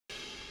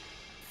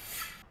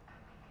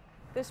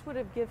This would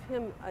have given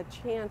him a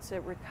chance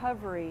at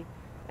recovery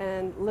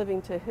and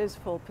living to his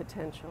full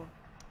potential.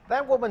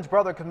 That woman's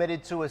brother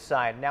committed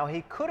suicide. Now,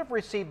 he could have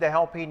received the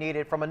help he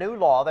needed from a new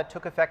law that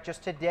took effect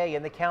just today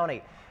in the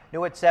county.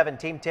 New at 7,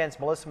 Team 10's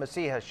Melissa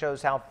Messiha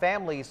shows how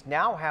families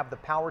now have the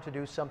power to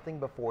do something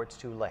before it's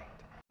too late.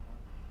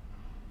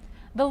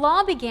 The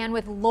law began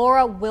with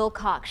Laura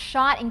Wilcox,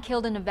 shot and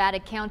killed in Nevada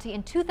County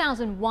in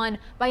 2001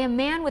 by a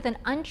man with an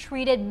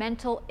untreated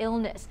mental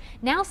illness.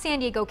 Now San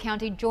Diego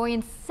County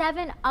joins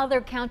 7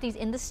 other counties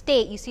in the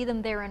state, you see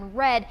them there in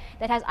red,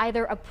 that has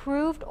either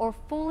approved or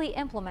fully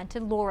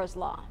implemented Laura's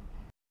law.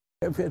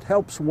 If it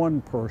helps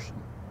one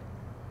person,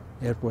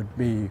 it would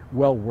be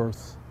well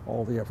worth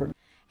all the effort.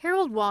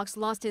 Harold Walks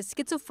lost his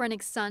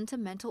schizophrenic son to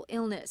mental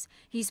illness.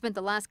 He spent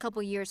the last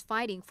couple years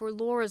fighting for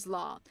Laura's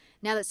law.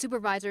 Now that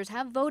supervisors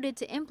have voted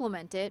to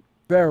implement it,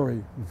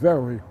 very,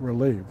 very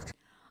relieved.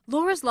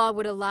 Laura's law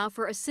would allow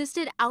for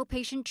assisted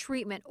outpatient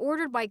treatment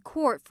ordered by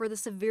court for the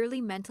severely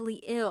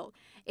mentally ill.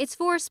 It's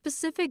for a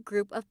specific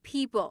group of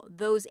people,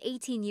 those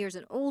 18 years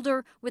and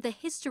older with a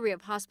history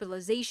of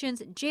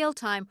hospitalizations, jail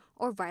time,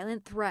 or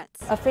violent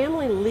threats. A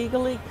family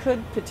legally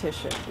could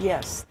petition,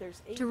 yes.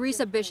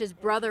 Teresa Bish's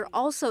brother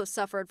also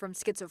suffered from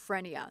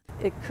schizophrenia.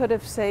 It could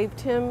have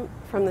saved him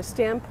from the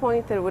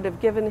standpoint that it would have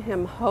given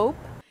him hope.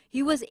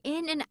 He was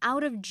in and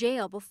out of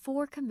jail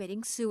before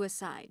committing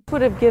suicide. It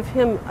would have given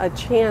him a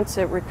chance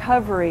at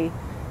recovery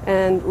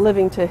and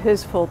living to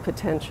his full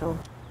potential.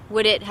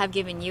 Would it have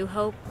given you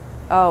hope?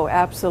 Oh,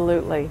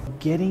 absolutely.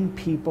 Getting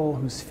people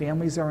whose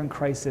families are in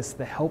crisis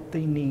the help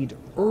they need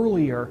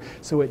earlier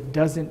so it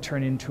doesn't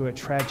turn into a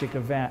tragic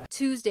event.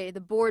 Tuesday, the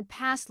board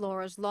passed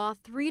Laura's law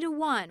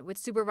 3-1 with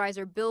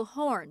Supervisor Bill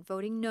Horn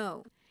voting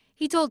no.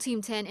 He told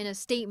Team 10 in a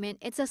statement,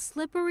 it's a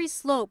slippery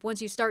slope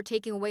once you start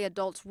taking away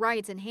adults'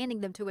 rights and handing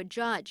them to a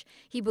judge.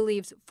 He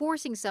believes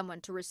forcing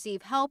someone to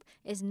receive help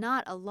is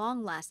not a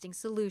long-lasting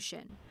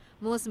solution.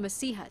 Melissa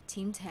Messiha,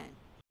 Team 10.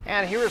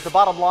 And here is the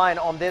bottom line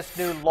on this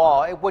new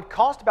law. It would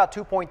cost about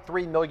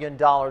 $2.3 million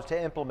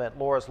to implement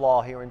Laura's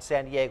law here in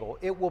San Diego.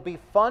 It will be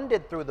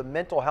funded through the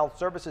Mental Health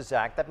Services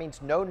Act. That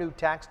means no new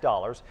tax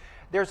dollars.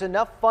 There's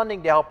enough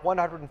funding to help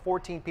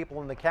 114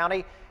 people in the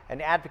county,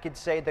 and advocates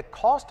say the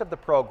cost of the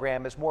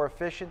program is more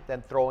efficient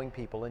than throwing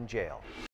people in jail.